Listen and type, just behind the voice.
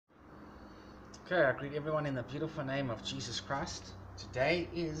Okay, I greet everyone in the beautiful name of Jesus Christ. Today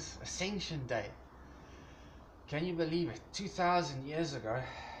is Ascension Day. Can you believe it? 2,000 years ago,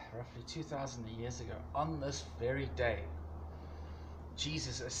 roughly 2,000 years ago, on this very day,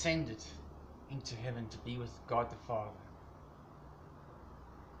 Jesus ascended into heaven to be with God the Father.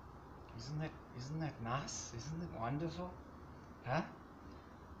 Isn't that nice? Isn't it wonderful? Huh?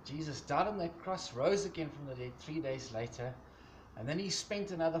 Jesus died on that cross, rose again from the dead 3 days later, and then he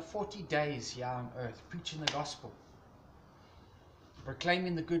spent another 40 days here on earth preaching the gospel,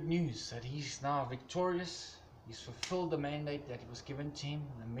 proclaiming the good news that he's now victorious. He's fulfilled the mandate that was given to him,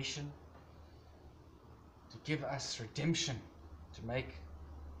 the mission to give us redemption, to make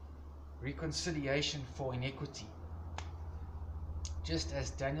reconciliation for iniquity, just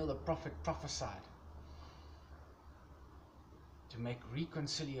as Daniel the prophet prophesied, to make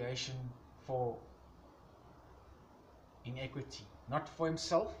reconciliation for inequity, not for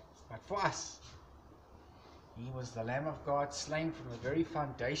himself, but for us. He was the Lamb of God, slain from the very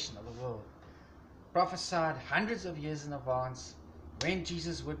foundation of the world, prophesied hundreds of years in advance when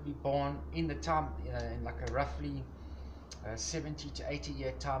Jesus would be born, in the time, in like a roughly 70 to 80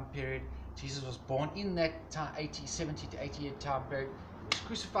 year time period. Jesus was born in that time, 70 to 80 year time period. He was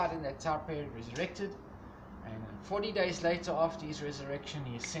crucified in that time period, resurrected, and 40 days later, after his resurrection,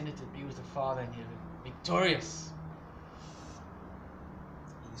 he ascended to be with the Father in heaven, victorious.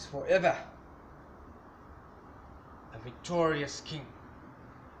 He's forever a victorious King,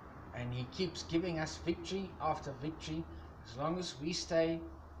 and he keeps giving us victory after victory as long as we stay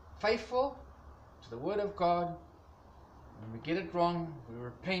faithful to the Word of God. When we get it wrong, we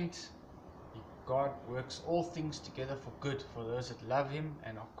repent. God works all things together for good for those that love him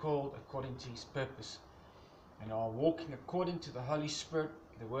and are called according to his purpose, and are walking according to the Holy Spirit,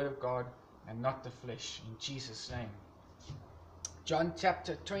 the Word of God, and not the flesh, in Jesus' name. John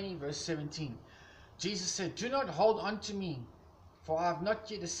chapter 20 verse 17. Jesus said, "Do not hold on to me, for I have not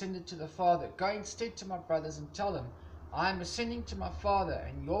yet ascended to the Father. Go instead to my brothers and tell them, I am ascending to my Father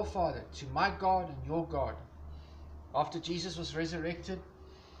and your Father, to my God and your God." After Jesus was resurrected,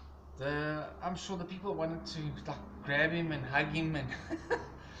 I'm sure the people wanted to grab him and hug him, and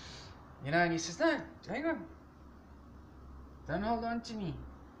and he says, "No, hang on. Don't hold on to me.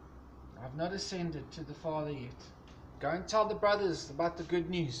 I've not ascended to the Father yet. Go and tell the brothers about the good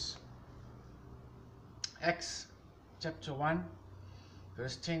news." Acts chapter 1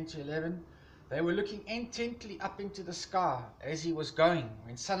 verse 10 to 11. They were looking intently up into the sky as he was going,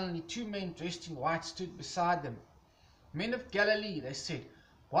 when suddenly two men dressed in white stood beside them. "Men of Galilee," they said,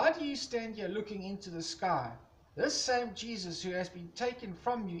 "why do you stand here looking into the sky? This same Jesus who has been taken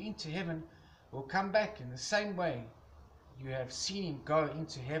from you into heaven will come back in the same way you have seen him go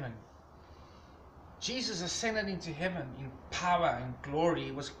into heaven." Jesus ascended into heaven in power and glory.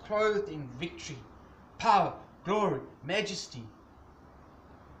 He was clothed in victory, power, glory, majesty.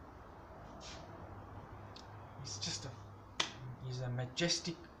 He's a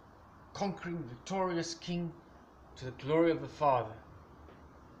majestic, conquering, victorious King, to the glory of the Father.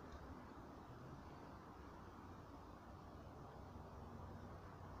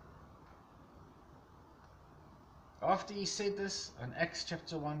 After he said this, in Acts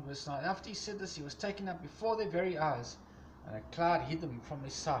chapter 1 verse 9, after he said this, he was taken up before their very eyes, and a cloud hid them from their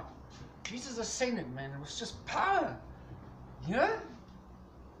sight. Jesus ascended, man. It was just power.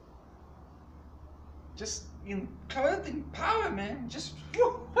 Just clothed in power, man. Just,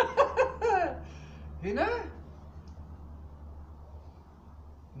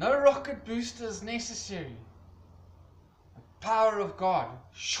 no rocket boosters necessary. The power of God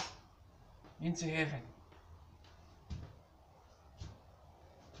into heaven.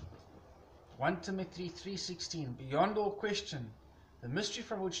 1 Timothy 3:16. Beyond all question, the mystery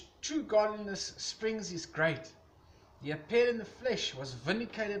from which true godliness springs is great. He appeared in the flesh, was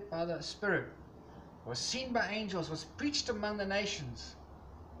vindicated by the Spirit, was seen by angels, was preached among the nations,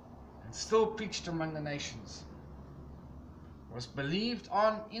 and still preached among the nations, was believed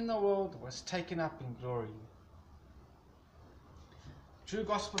on in the world, was taken up in glory. True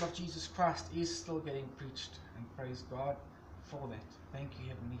gospel of Jesus Christ is still getting preached, and praise God for that. Thank you,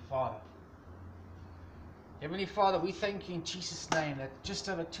 Heavenly Father. Heavenly Father, we thank you in Jesus' name that just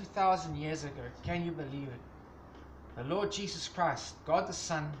over 2,000 years ago, can you believe it? The Lord Jesus Christ, God the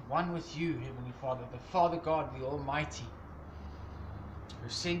Son, one with you, Heavenly Father, the Father God, the Almighty, who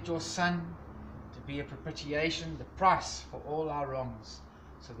sent your Son to be a propitiation, the price for all our wrongs,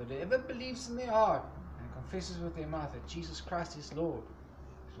 so that whoever believes in their heart and confesses with their mouth that Jesus Christ is Lord,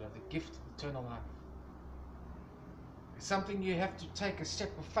 shall have the gift of eternal life. It's something you have to take a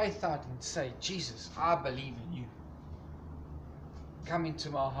step of faith out and say, "Jesus, I believe in you. Come into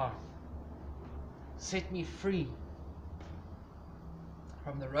my heart. Set me free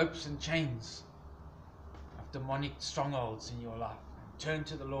from the ropes and chains of demonic strongholds in your life. And turn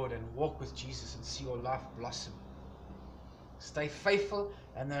to the Lord and walk with Jesus and see your life blossom. Stay faithful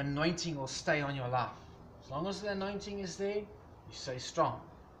and the anointing will stay on your life. As long as the anointing is there, you stay strong.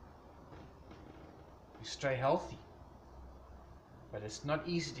 You stay healthy. But it's not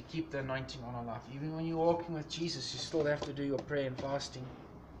easy to keep the anointing on our life. Even when you're walking with Jesus, you still have to do your prayer and fasting.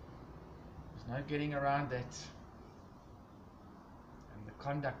 There's no getting around that. And the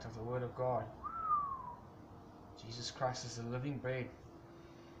conduct of the Word of God. Jesus Christ is the living bread.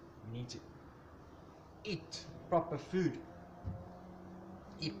 We need to eat proper food.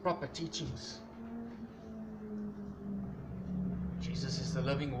 Eat proper teachings. Jesus is the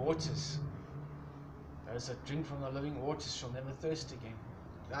living waters. Those that drink from the living waters shall never thirst again.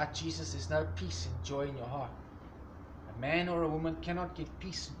 Without Jesus, there's no peace and joy in your heart. A man or a woman cannot get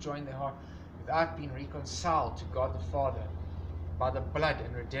peace and joy in their heart without being reconciled to God the Father by the blood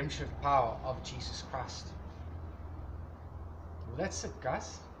and redemptive power of Jesus Christ. Well, that's it,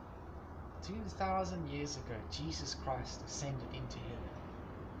 guys. 2,000 years ago, Jesus Christ ascended into heaven.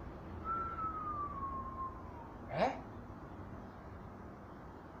 Eh?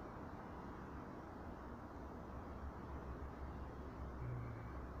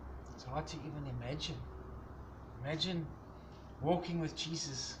 It's hard to even imagine. Imagine walking with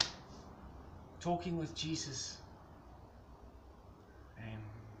Jesus, talking with Jesus, and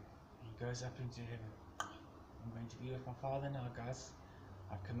he goes up into heaven. I'm going to be with my Father now, guys.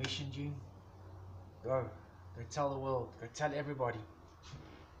 I've commissioned you. Go tell the world, go tell everybody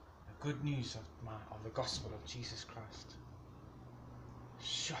the good news of the gospel of Jesus Christ.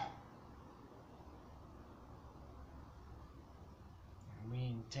 Sure. And we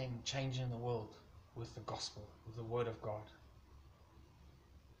intend changing the world with the gospel, with the word of God.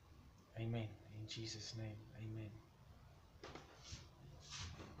 Amen. In Jesus' name, amen.